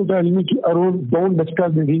she used to tell me, Arun, don't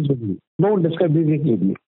discuss disease with me. Don't discuss disease with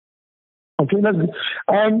me. Okay,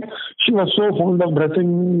 and she was so fond of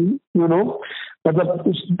dressing, you know, but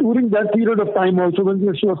during that period of time also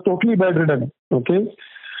when she was totally bedridden, okay,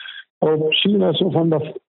 she was so fond of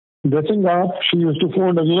dressing up. She used to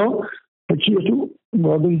phone, you know, but she used to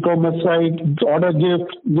go to e-commerce site, order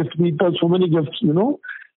gifts, gift people, so many gifts, you know.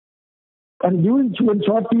 And during a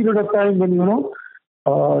short period of time when, you know,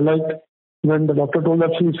 like when the doctor told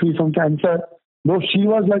that she is free from cancer, though she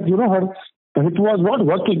was like, you know, it was not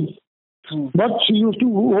working. But she used to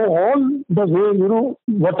go all the way, you know,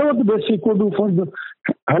 whatever the best she could do for the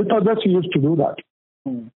help others, she used to do that.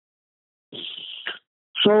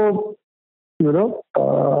 So, you know,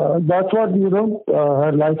 that's what, you know,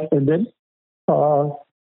 her life ended.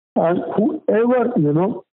 And whoever, you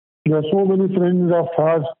know, there are so many friends of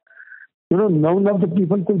hers, you know, none of the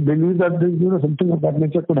people could believe that, you know, something of that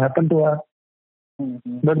nature could happen to her.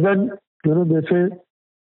 But then, you know, they say,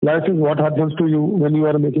 life is what happens to you when you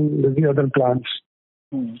are making the other plans.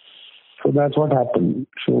 So that's what happened.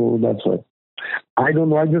 So that's what. I don't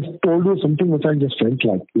know. I just told you something which I just felt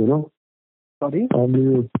like, you know. Sorry?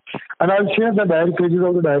 And I'll share the diary pages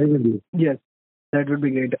of the diary with you. Yes, that would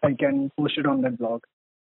be great. I can post it on that blog.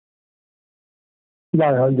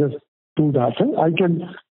 Yeah, I'll just do that. I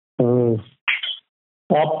can.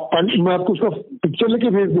 मैं आपको उसका picture लेके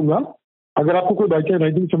भेज दूंगा. अगर आपको कोई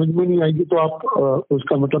writing समझ में नहीं आएगी तो आप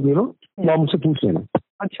उसका मतलब यू नो आप मुझसे पूछ लेना.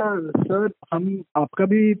 अच्छा सर, हम आपका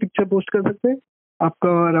भी पिक्चर पोस्ट कर सकते हैं, आपका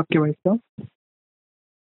और आपके वाइफ का?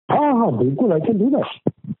 हाँ हाँ बिल्कुल, I can do that.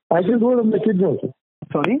 I can do my kids also.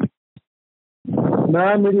 Sorry,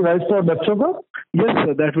 मैं मेरी वाइफ का और बच्चों का. Yes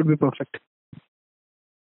sir, that would be perfect.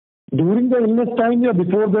 During the illness time या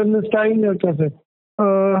बिफोर द इलनेस टाइम या कैसे?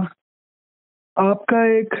 आपका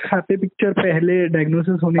एक हैप्पी पिक्चर पहले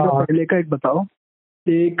डायग्नोसिस होने का पहले का एक बताओ,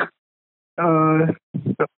 एक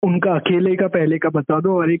उनका अकेले का पहले का बता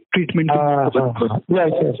दो और एक treatment.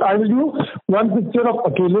 Yes I will do one picture of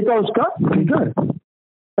अकेले का उसका, ठीक है.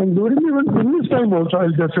 And during illness time also I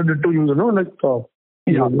will just send it to you, you know, like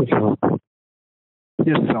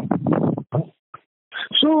yes sir.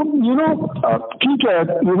 So you know ठीक है,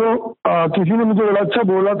 यू नो किसी ने मुझे बड़ा अच्छा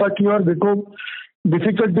बोला था कि यार देखो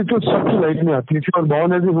डिफिकल्टी तो सबकी लाइफ में आती है. If you are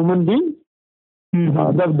born as a human being,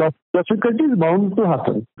 the difficulty is bound to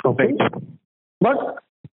happen. Okay, but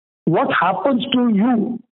what happens to you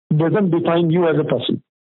doesn't define you as a person.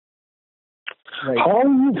 Right. How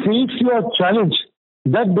you face your challenge,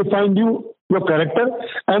 that defines you, your character,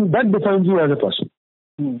 and that defines you as a person.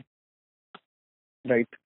 Right.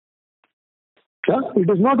 Yeah, it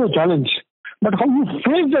is not a challenge, but how you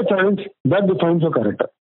face the challenge, that defines your character.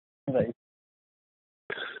 Right.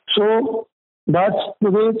 So that's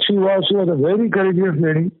the way she was. She was a very courageous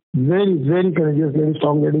lady, very, very courageous, very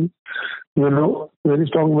strong lady, you know, very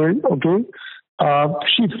strong-willed, okay.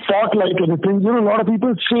 She fought like anything. You know, a lot of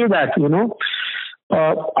people say that, you know.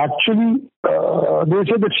 Actually, they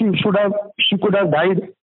say that she could have died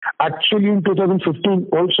actually in 2015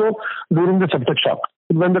 also during the septic shock,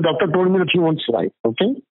 when the doctor told me that she won't survive,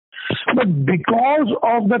 okay. But because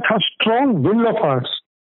of that her strong will of hers,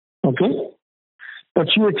 okay, that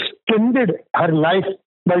she extended her life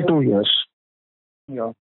by 2 years.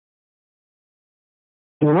 Yeah.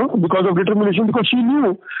 You know, because of determination, because she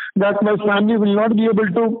knew that my family will not be able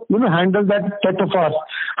to, you know, handle that death of ours.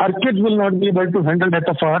 Her kids will not be able to handle death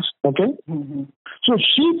of ours. Okay. So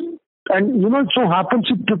she, and you know, it so happened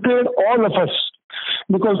she prepared all of us,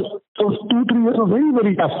 because those 2-3 years were very,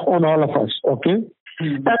 very tough on all of us. Okay.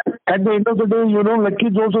 And at the end of the day, you know, like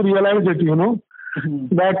kids also realize it, you know,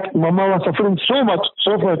 that Mama was suffering so much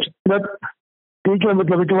that it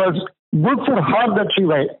was good for her that she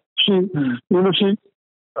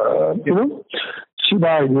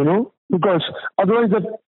died, because otherwise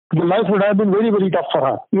the life would have been very, very tough for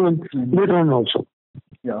her, even later on also.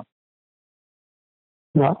 Yeah.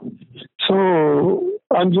 Yeah. So,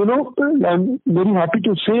 and I'm very happy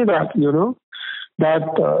to say that,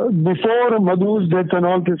 that before Madhu's death and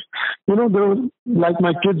all this,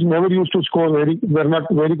 my kids never used to score were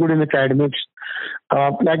not very good in academics,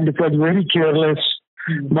 because very careless.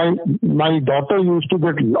 My daughter used to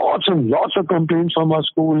get lots and lots of complaints from our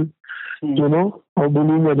school, of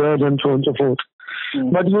bullying others and so on and so forth.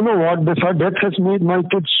 But you know what? Her death has made my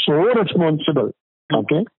kids so responsible.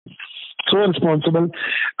 Okay? So responsible.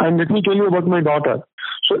 And let me tell you about my daughter.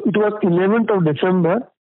 So it was 11th of December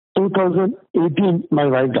 2018, my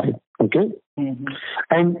wife died. Okay?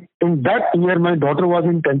 And in that year, my daughter was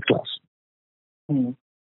in 10th class.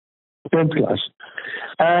 10th class.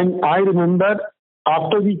 And I remember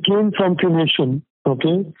after we came from cremation,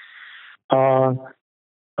 okay,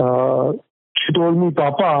 she told me,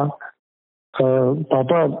 Papa,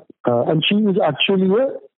 and she is actually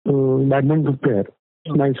a badminton player.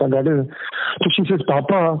 Nice, that is. So she says,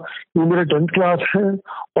 Papa, ये मेरा 10th class है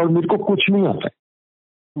और मेरे को कुछ नहीं आता है.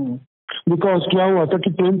 Because क्या हुआ था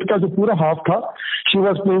कि 10th का जो पूरा half था, she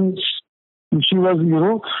was playing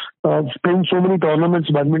so many tournaments,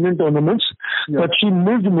 badminton tournaments, that she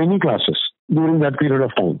missed many classes during that period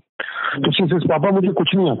of time. So she says, Papa, मुझे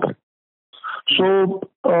कुछ नहीं आता है. So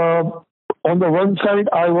on the one side,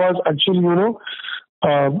 I was actually,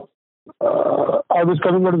 I was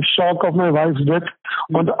coming out of shock of my wife's death.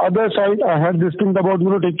 On the other side, I had this thing about,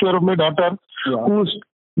 take care of my daughter, whose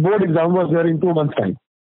board exam was there in 2 months' time.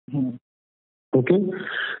 Okay.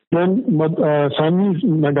 Then Sanvi's,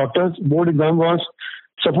 my daughter's board exam was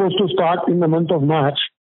supposed to start in the month of March,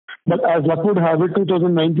 but as luck would have it,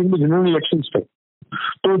 2019 में general elections थे.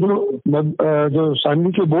 तो जो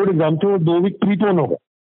सानवी के board exam थे वो 2 week prepone हो गए.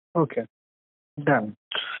 Okay. Done.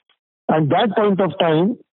 At that point of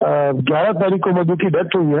time, 11 तारीख को मधु की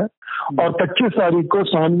डेथ हुई है और 25 तारीख को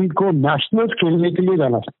सानवी को नेशनल्स खेलने के लिए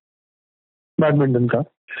जाना था बैडमिंटन का.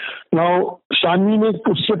 नाउ सानवी ने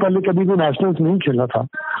उससे पहले कभी भी नेशनल्स नहीं खेला था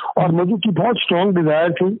और मधु की बहुत स्ट्रॉन्ग डिजायर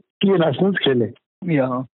थी कि ये नेशनल्स खेले.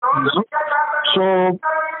 So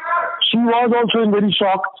she was also in very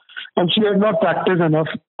shock and she had not practiced enough.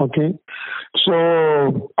 Okay. So,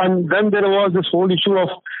 and then there was this whole issue of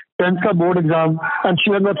 10th ka board exam and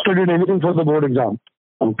she had not studied anything for the board exam.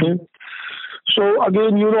 Okay. So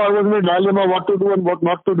again, I was in a dilemma what to do and what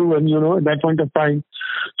not to do, and at that point of time.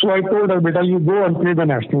 So I told her, beta, you go and play the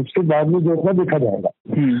nationals. फिर बाद में जो होगा देखा जाएगा.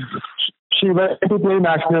 She went to play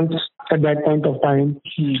nationals at that point of time.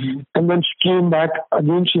 And then she came back.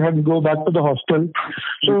 Again, she had to go back to the hostel.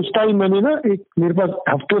 So उस time मैंने मेरे पास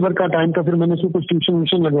हफ्ते भर का टाइम था. फिर मैंने उसको कुछ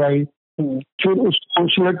ट्यूशन लगवाई. फिर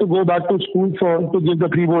she had to go back to school to give the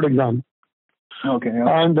pre-board exam. Okay.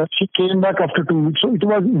 Yeah. And she came back after 2 weeks. So it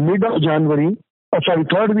was mid of January.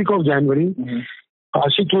 Third week of January.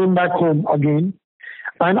 She came back home again.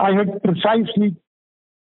 And I had precisely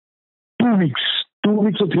 2 weeks. 2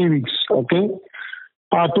 weeks or 3 weeks, okay,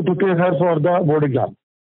 to prepare her for the board exam.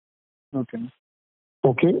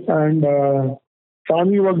 Okay, and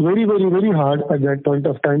Sanvi was very, very, very hard at that point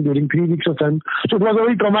of time during 3 weeks of time. So it was a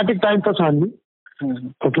very traumatic time for Sanvi.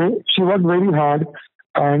 Okay, she worked very hard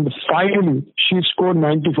and finally she scored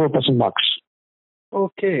 94% marks.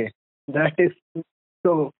 Okay, that is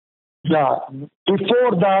so. Yeah,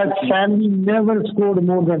 before that, Sanvi never scored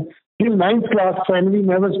more than, till 9th class, Sanvi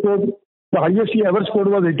never scored. The highest she ever scored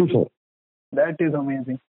was 84. That is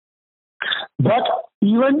amazing. But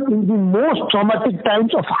even in the most traumatic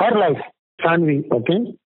times of her life, Sanvi, okay,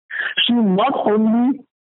 she not only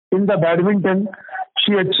in the badminton,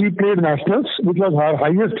 she played nationals, which was her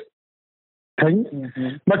highest thing,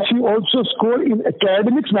 but she also scored in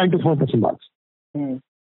academics 94% marks.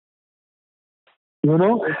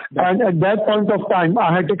 And at that point of time,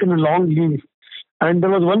 I had taken a long leave. And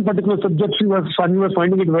there was one particular subject Sanvi was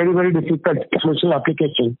finding it very, very difficult, social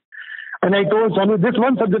application. And I told Sanvi, this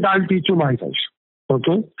one subject I'll teach you myself.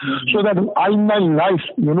 Okay? So that in my life,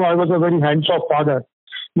 I was a very hands-off father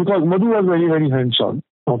because Madhu was very, very hands-on.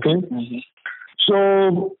 Okay?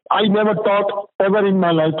 So I never taught ever in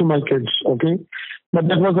my life to my kids. Okay? But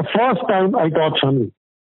that was the first time I taught Sanvi.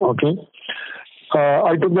 Okay?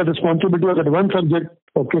 I took the responsibility of that one subject,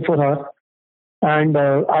 okay, for her. And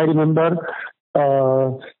I remember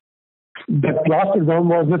the class exam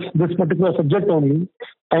was this particular subject only,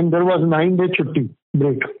 and there was 9-day chutti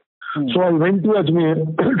break. So I went to Ajmer,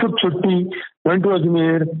 took chutti, went to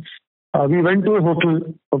Ajmer, We went to a hotel,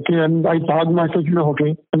 okay, and I tagged myself in a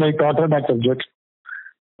hotel and I taught her that subject.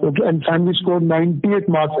 Okay, and finally scored 98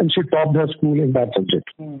 marks and she topped her school in that subject.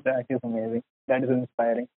 That is amazing. That is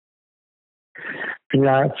inspiring.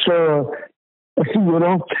 Yeah, so,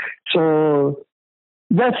 so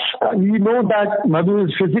yes, we know that Madhu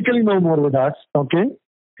is physically no more with us, okay,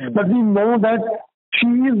 but we know that she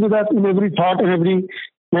is with us in every thought and every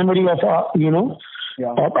memory of our,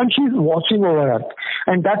 and she's watching over us.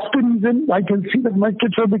 And that's the reason I can see that my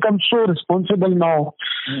kids have become so responsible now.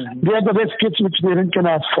 They are the best kids which parent can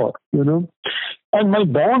ask for, And my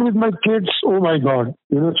bond with my kids, oh my God,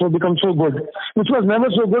 so become so good, which was never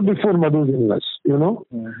so good before Madhu's illness,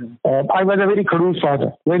 I was a very khadus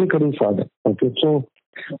father, okay. So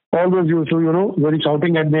always used to, very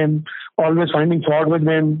shouting at them, always finding fault with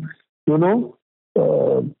them,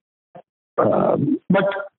 but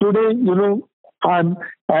today, I'm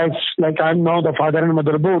now the father and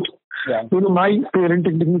mother both. Yeah. My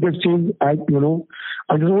parenting technique has changed. I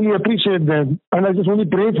just only appreciate them and I just only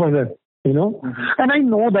pray for them, and I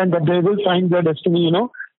know that they will find their destiny,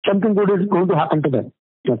 something good is going to happen to them.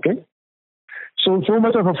 Okay. So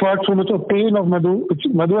much of effort, so much of pain of Madhu, which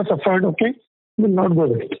Madhu has suffered, okay, will not go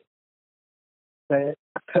waste.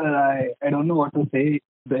 I don't know what to say.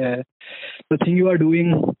 The thing you are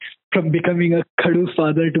doing from becoming a khadus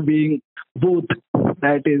father to being both,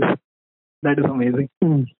 that is amazing.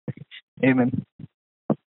 Amen.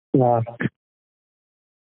 Yeah.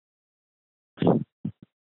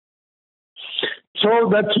 So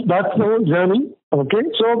that's the journey. Okay.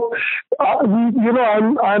 So I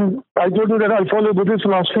told you that I follow Buddhist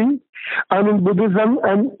philosophy. I'm in Buddhism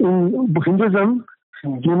and in Hinduism.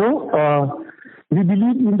 We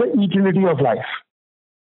believe in the eternity of life.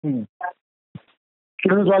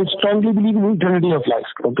 So I strongly believe in eternity of life.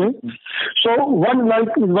 Okay. So one life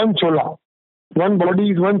is one chola. One body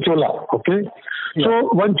is one chola. Okay. Yeah. So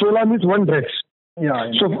one chola means one dress.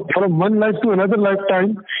 Yeah. So from one life to another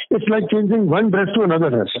lifetime, it's like changing one dress to another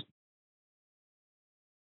dress.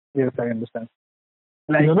 Yes, I understand.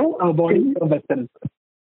 Like a body of vessel.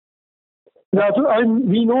 Yeah. So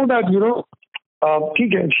we know that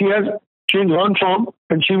she has changed one form,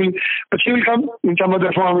 and she will come in some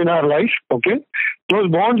other form in our life. Okay. Those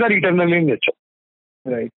bonds are eternal in nature.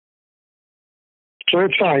 Right. So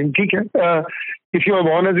it's fine. If you are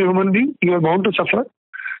born as a human being, you are bound to suffer.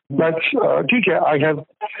 But I have,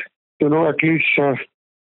 at least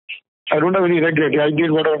I don't have any regret. I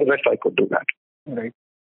did whatever the best I could do that. Right.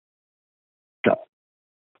 Yeah.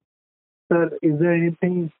 Sir, is there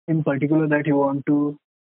anything in particular that you want to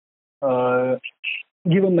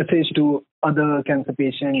give a message to other cancer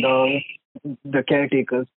patients or the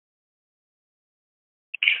caretakers?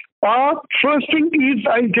 First thing is,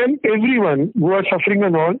 I tell everyone who are suffering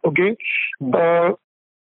and all, okay, that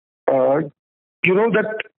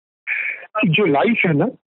जो life है ना,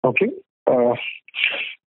 okay,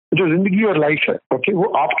 जो जिंदगी और life है, okay, वो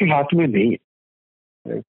आपके हाथ में नहीं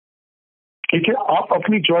है. ठीक है, आप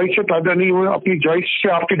अपनी चॉइस से पैदा नहीं हुए, अपनी चॉइस से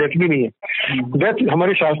आपकी डेथ भी नहीं है. डेथ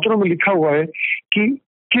हमारे शास्त्रों में लिखा हुआ है कि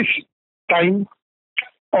किस टाइम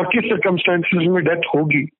और किस सर्कमस्टेंसेस में डेथ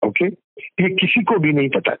होगी, ओके, ये किसी को भी नहीं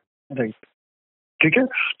पता है. राइट. ठीक है,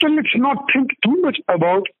 तो let's not think too much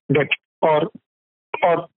about death or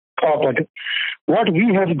what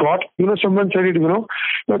we have got. Someone said it,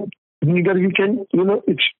 that neither we can,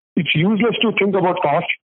 it's useless to think about past,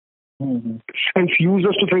 and it's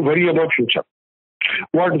useless to worry about future.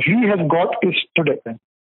 What we have got is today.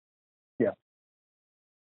 Yeah.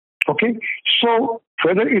 Okay. So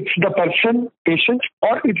whether it's the person, patient,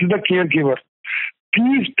 or it's the caregiver,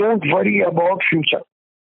 please don't worry about future.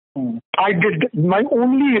 My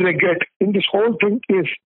only regret in this whole thing is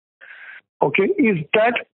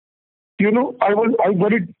that, I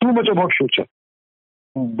worried too much about future.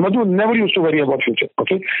 Madhu never used to worry about future.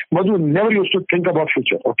 Okay. Madhu never used to think about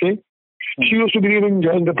future. Okay. She used to believe in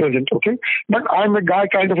enjoying the present. Okay. But I'm a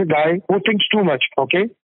kind of a guy who thinks too much. Okay.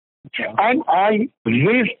 Yeah. And I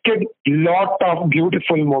wasted lot of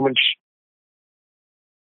beautiful moments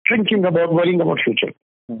thinking about, worrying about future.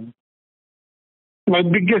 My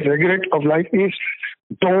biggest regret of life is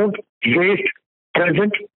don't waste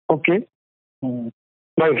present. Okay.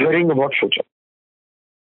 By worrying about future.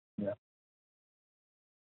 Yeah.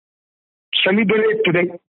 Celebrate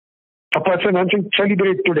today. A person answering,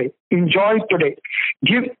 celebrate today. Enjoy today.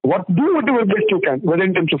 Do whatever best you can, whether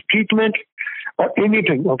in terms of treatment or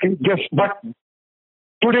anything. Okay, but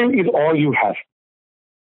today is all you have.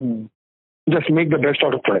 Just make the best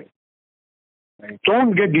out of today. Right.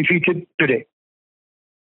 Don't get defeated today.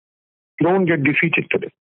 Don't get defeated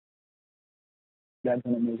today. That's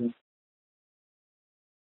amazing.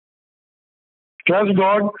 Trust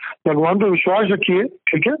God, भगवान पे विश्वास रखिए,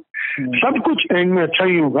 ठीक है, सब कुछ and में अच्छा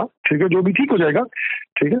ही होगा, ठीक है, जो भी ठीक हो जाएगा,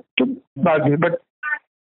 ठीक है। तो बाद में बट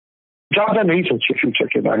ज्यादा नहीं सोचिए फ्यूचर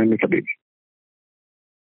के बारे में कभी भी।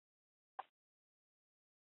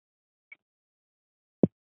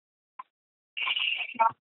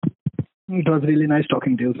 It was really nice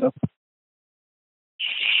talking to you, sir.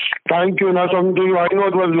 Thank you. Nice talking to you. I know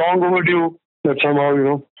it was long overdue, but somehow, you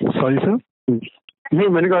know. Sorry, sir. No,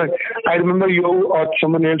 मैंने कहा, I remember you or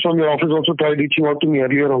someone else from your office also tried reaching out to me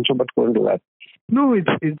earlier also, but couldn't do that. No,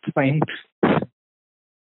 it's fine.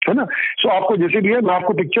 है ना? So आपको जैसे भी है, मैं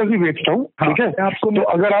आपको पिक्चर्स भी भेजता हूँ, ठीक है? आपको तो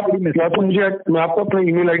अगर आप या तो मुझे, मैं आपको अपना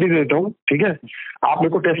ईमेल आईडी देता हूँ, ठीक है? आप मेरे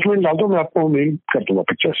को टेस्टमेंट डाल दो, मैं आपको मेल कर दूंगा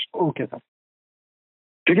पिक्चर्स। Okay, sir.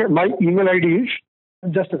 ठीक है, my email ID is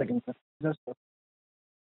Just a second, sir. Just a